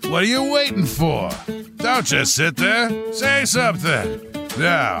show? What are you waiting for? Don't just sit there. Say something.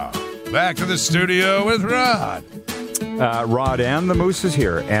 Now, back to the studio with Rod. Rod and the Moose is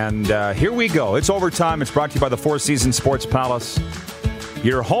here. And here we go. It's overtime. It's brought to you by the Four Seasons Sports Palace.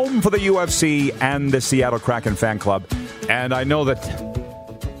 Your home for the UFC and the Seattle Kraken fan club. And I know that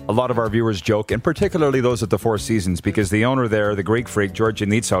a lot of our viewers joke, and particularly those at the Four Seasons, because the owner there, the Greek freak, George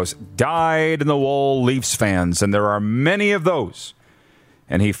Nitzos, died in the wool Leafs fans, and there are many of those.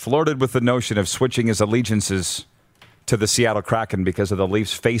 And he flirted with the notion of switching his allegiances to the Seattle Kraken because of the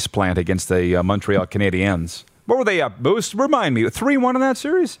Leafs faceplant against the Montreal Canadiens. What were they up, Boost? Remind me, 3-1 in that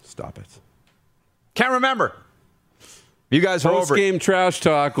series? Stop it. Can't remember. You guys are over. Post-game trash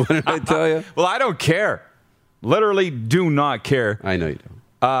talk, what did I tell you? Well, I don't care. Literally do not care. I know you don't.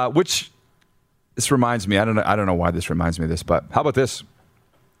 This reminds me, I don't know why this reminds me of this, but how about this?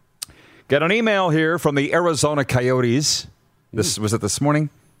 Got an email here from the Arizona Coyotes. Was it this morning?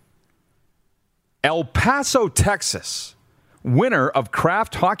 El Paso, Texas, winner of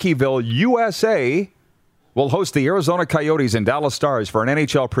Kraft Hockeyville USA, will host the Arizona Coyotes and Dallas Stars for an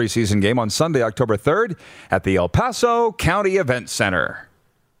NHL preseason game on Sunday, October 3rd at the El Paso County Event Center.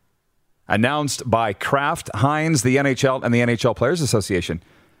 Announced by Kraft Heinz, the NHL, and the NHL Players Association.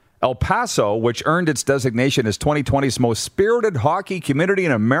 El Paso, which earned its designation as 2020's most spirited hockey community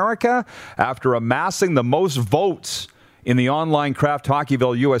in America after amassing the most votes in the online Kraft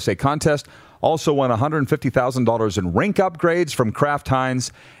Hockeyville USA contest, also won $150,000 in rink upgrades from Kraft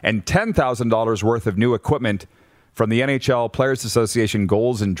Heinz and $10,000 worth of new equipment from the NHL Players Association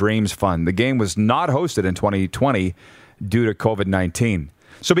Goals and Dreams Fund. The game was not hosted in 2020 due to COVID-19.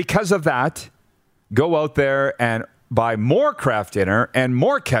 So because of that, go out there and buy more Kraft dinner and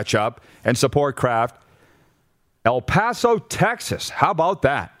more ketchup and support Kraft. El Paso, Texas. How about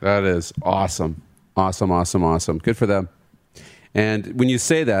that? That is awesome. Awesome. Good for them. And when you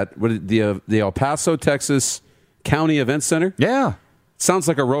say that, the El Paso, Texas County Event Center? Yeah. Sounds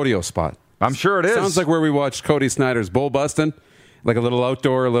like a rodeo spot. I'm sure it is. Sounds like where we watched Cody Snyder's bull busting, like a little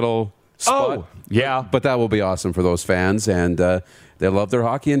outdoor spot. Oh, yeah. But that will be awesome for those fans, and they love their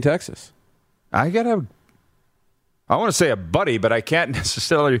hockey in Texas. I want to say a buddy, but I can't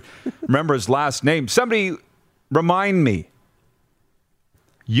necessarily remember his last name. Somebody remind me.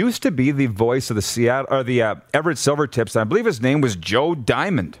 Used to be the voice of the Seattle or the Everett Silvertips, and I believe his name was Joe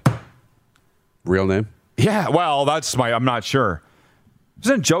Diamond. Real name? Yeah, well, I'm not sure.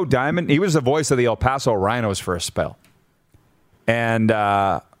 Wasn't Joe Diamond? He was the voice of the El Paso Rhinos for a spell. And,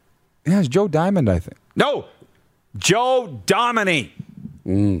 it's Joe Diamond, I think. No, Joe Domini.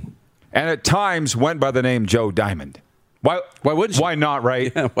 And at times went by the name Joe Diamond. Why wouldn't you? Why not,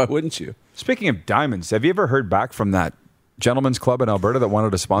 right? Yeah, why wouldn't you? Speaking of diamonds, have you ever heard back from that gentleman's club in Alberta that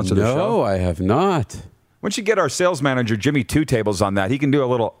wanted to sponsor the show? No, I have not. Why don't you get our sales manager, Jimmy Two Tables, on that? He can do a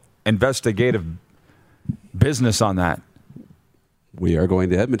little investigative business on that. We are going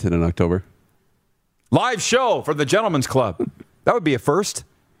to Edmonton in October. Live show from the gentleman's club. That would be a first.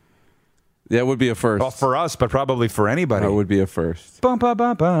 That would be a first. Well, for us, but probably for anybody. That would be a first. Bum, bum,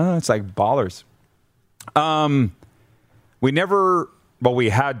 bum, bum. It's like ballers. We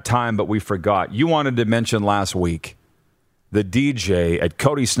had time, but we forgot. You wanted to mention last week the DJ at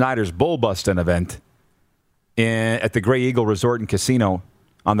Cody Snyder's Bull Bustin' event at the Grey Eagle Resort and Casino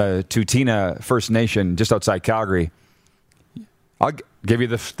on the Tutina First Nation just outside Calgary. I'll give you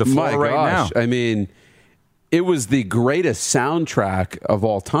the floor right now. I mean, it was the greatest soundtrack of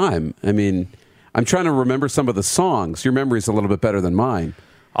all time. I mean, I'm trying to remember some of the songs. Your memory's a little bit better than mine.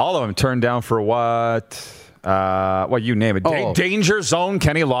 All of them turned down for what? What you name it? Danger Zone,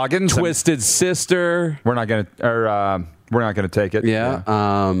 Kenny Loggins, Twisted Sister. We're not gonna take it. Yeah.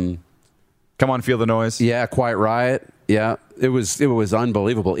 Come on, feel the noise. Yeah. Quiet Riot. Yeah. It was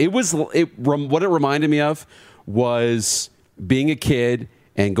unbelievable. What it reminded me of was being a kid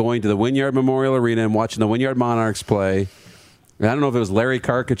and going to the Wynyard Memorial Arena and watching the Wynyard Monarchs play. I don't know if it was Larry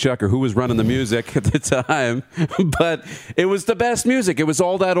Karkachuk or who was running the music at the time, but it was the best music. It was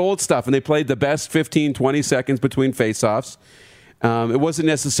all that old stuff, and they played the best 15, 20 seconds between face-offs. It wasn't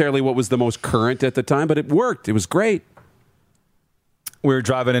necessarily what was the most current at the time, but it worked. It was great. We were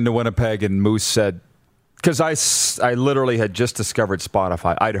driving into Winnipeg, and Moose said, because I literally had just discovered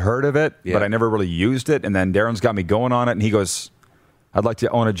Spotify. I'd heard of it, but I never really used it, and then Darren's got me going on it, and he goes, I'd like to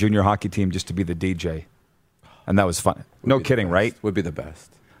own a junior hockey team just to be the DJ. And that was fun. No kidding, right? Would be the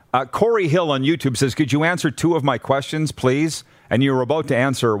best. Corey Hill on YouTube says, could you answer 2 of my questions, please? And you were about to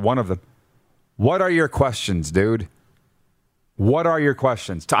answer one of them. What are your questions, dude? What are your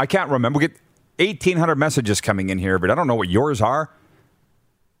questions? I can't remember. We get 1,800 messages coming in here, but I don't know what yours are.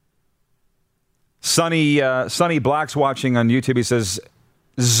 Sonny Black's watching on YouTube. He says,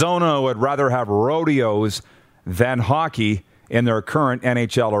 Zona would rather have rodeos than hockey in their current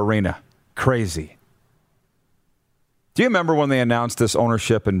NHL arena. Crazy. Do you remember when they announced this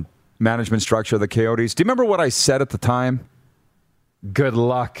ownership and management structure of the Coyotes? Do you remember what I said at the time? Good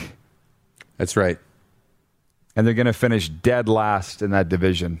luck. That's right. And they're going to finish dead last in that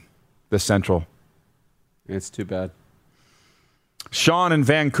division, the Central. It's too bad. Sean in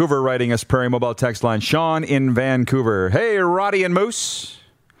Vancouver writing us Prairie Mobile text line. Sean in Vancouver. Hey, Roddy and Moose.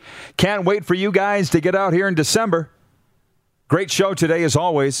 Can't wait for you guys to get out here in December. Great show today as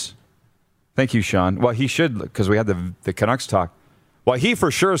always. Thank you, Sean. Well, he should, because we had the Canucks talk. Well, he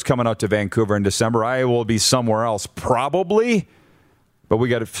for sure is coming out to Vancouver in December. I will be somewhere else, probably. But we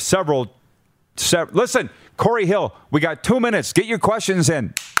got several. Listen, Corey Hill, we got 2 minutes. Get your questions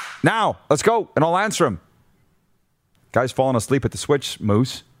in. Now, let's go, and I'll answer them. Guy's falling asleep at the switch,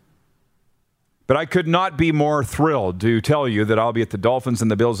 Moose. But I could not be more thrilled to tell you that I'll be at the Dolphins and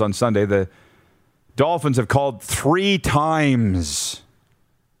the Bills on Sunday. The Dolphins have called 3 times.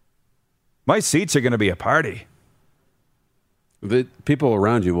 My seats are going to be a party. The people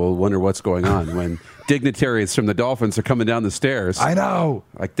around you will wonder what's going on when dignitaries from the Dolphins are coming down the stairs. I know.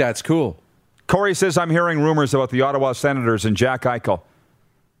 Like, that's cool. Corey says, I'm hearing rumors about the Ottawa Senators and Jack Eichel.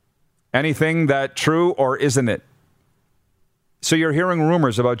 Anything that true or isn't it? So you're hearing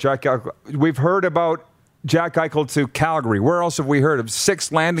rumors about Jack Eichel. We've heard about Jack Eichel to Calgary. Where else have we heard of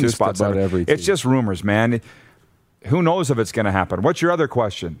 6 landing Just spots? about every team. It's just rumors, man. Who knows if it's going to happen? What's your other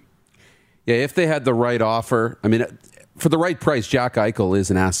question? Yeah, if they had the right offer, I mean, for the right price, Jack Eichel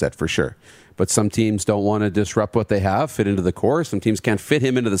is an asset for sure. But some teams don't want to disrupt what they have, fit into the core. Some teams can't fit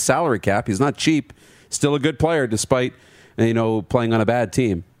him into the salary cap. He's not cheap. Still a good player despite, playing on a bad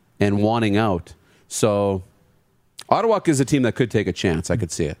team and wanting out. So Ottawa is a team that could take a chance. I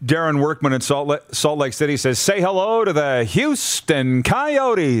could see it. Darren Workman in Salt Lake City says, say hello to the Houston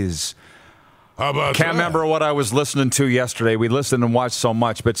Coyotes. How about Can't that? remember what I was listening to yesterday. We listened and watched so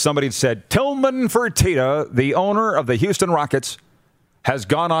much, but somebody said Tillman Fertitta, the owner of the Houston Rockets, has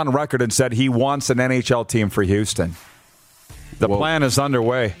gone on record and said he wants an NHL team for Houston. The plan is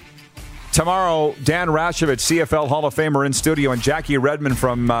underway. Tomorrow, Dan Rashovich, CFL Hall of Famer, in studio, and Jackie Redmond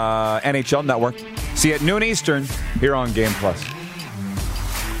from NHL Network. See you at noon Eastern here on Game Plus.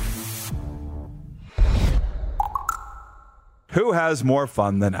 Who has more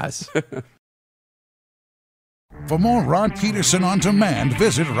fun than us? For more Rod Peterson on demand,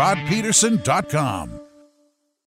 visit rodpeterson.com.